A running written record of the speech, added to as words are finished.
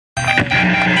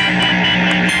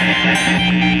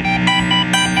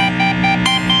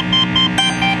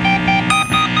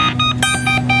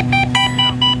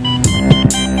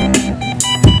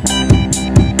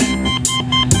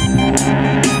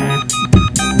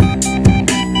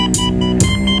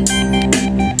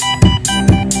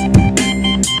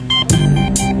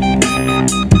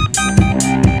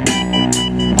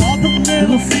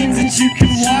You can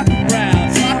walk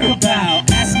around, talk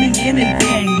about, ask me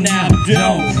anything now.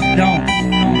 Don't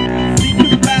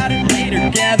think about it later.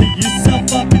 Gather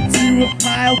yourself up into a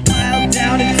pile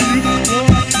down into the floor.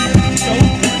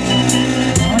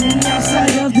 On the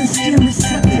outside of the skin,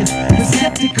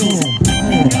 receptacle.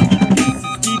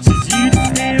 Teaches you to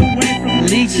stay away from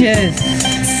leeches.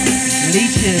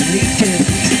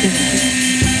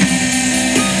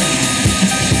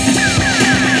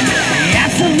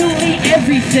 Absolutely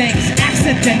everything's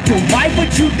accidental. Why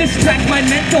would you distract my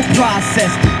mental process?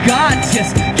 God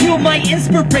just killed my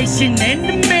inspiration, and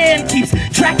the man keeps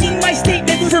tracking my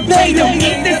statements verbatim.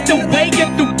 Ain't this the way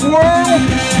of the world?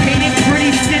 Painted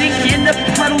pretty sitting in a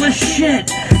puddle of shit.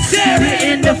 Stare it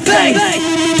in the face.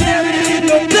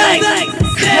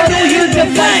 Cuddle your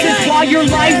devices while your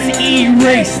life's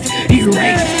erased.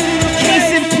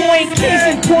 Case in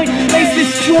point, lace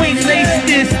this joint, lace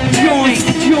this joint.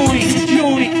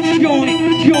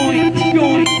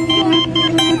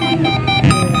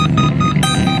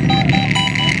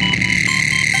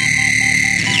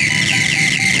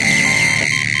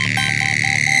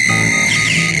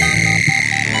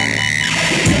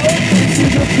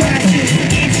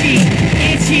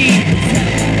 Itchy.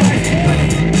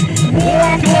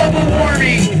 Global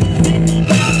warming.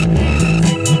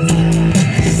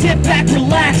 Sit back,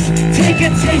 relax, take a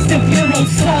taste of your own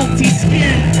salty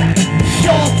skin.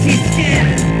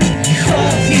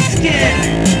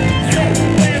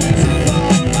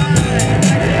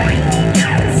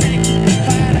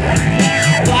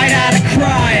 Light out of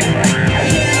crime.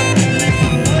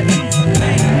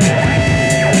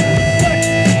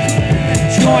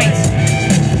 Joints,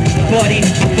 buddy.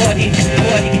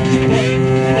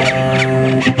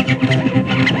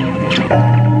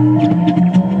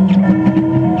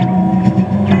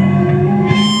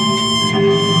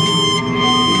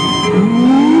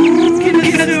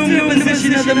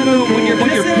 Of the moon when you're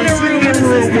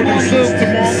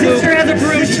sister has a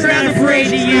broom, she's not afraid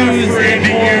to use it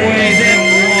more ways than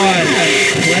one.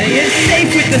 Play it safe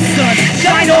with the sun,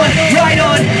 shine on, ride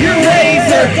on your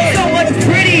razor. So much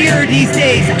prettier these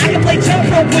days. I can play jump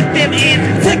rope with them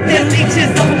and flick them leeches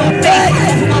off my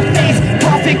face,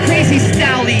 coughing crazy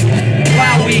stally.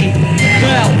 Wowie,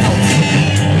 well.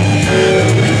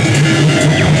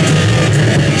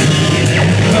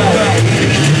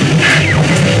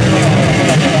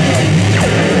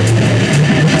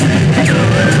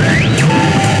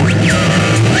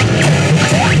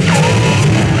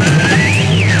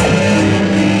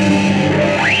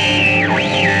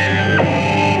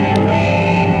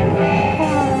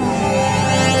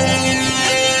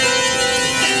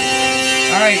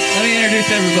 Alright, let me introduce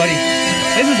everybody.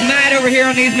 This is Matt over here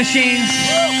on these machines.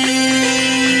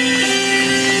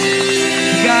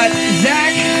 We got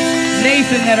Zach,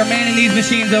 Nathan that are manning these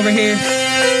machines over here.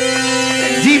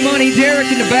 D-Money,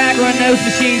 Derek in the back running those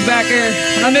machines back there.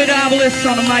 I'm Obelus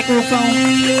on the microphone.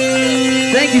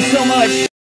 Thank you so much.